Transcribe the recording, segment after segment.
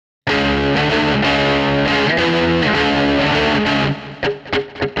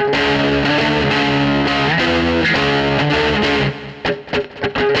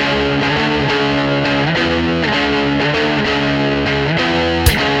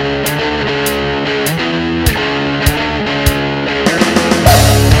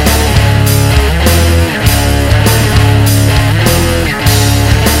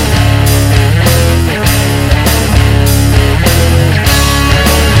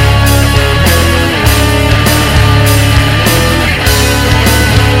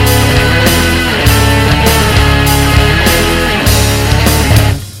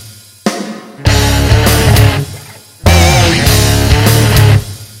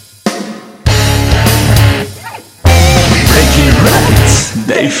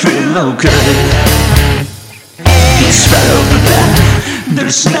they feel okay. He's fed up with that,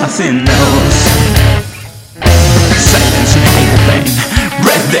 there's nothing else. Silence and hate and pain,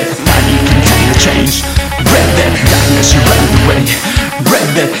 bread that money contain a change. Bread that darkness, you run away. Bread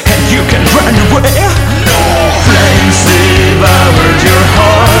that and you can run away. Flames devoured your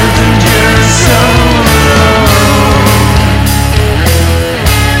heart and your soul.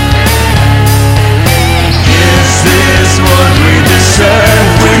 Is this what we deserve?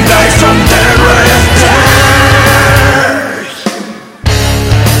 We die from terror and death.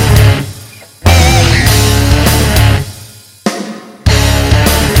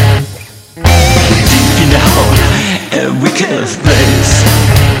 Deep in the hole, a wicked place.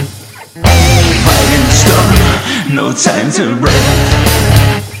 Fighting the storm, no time to breathe.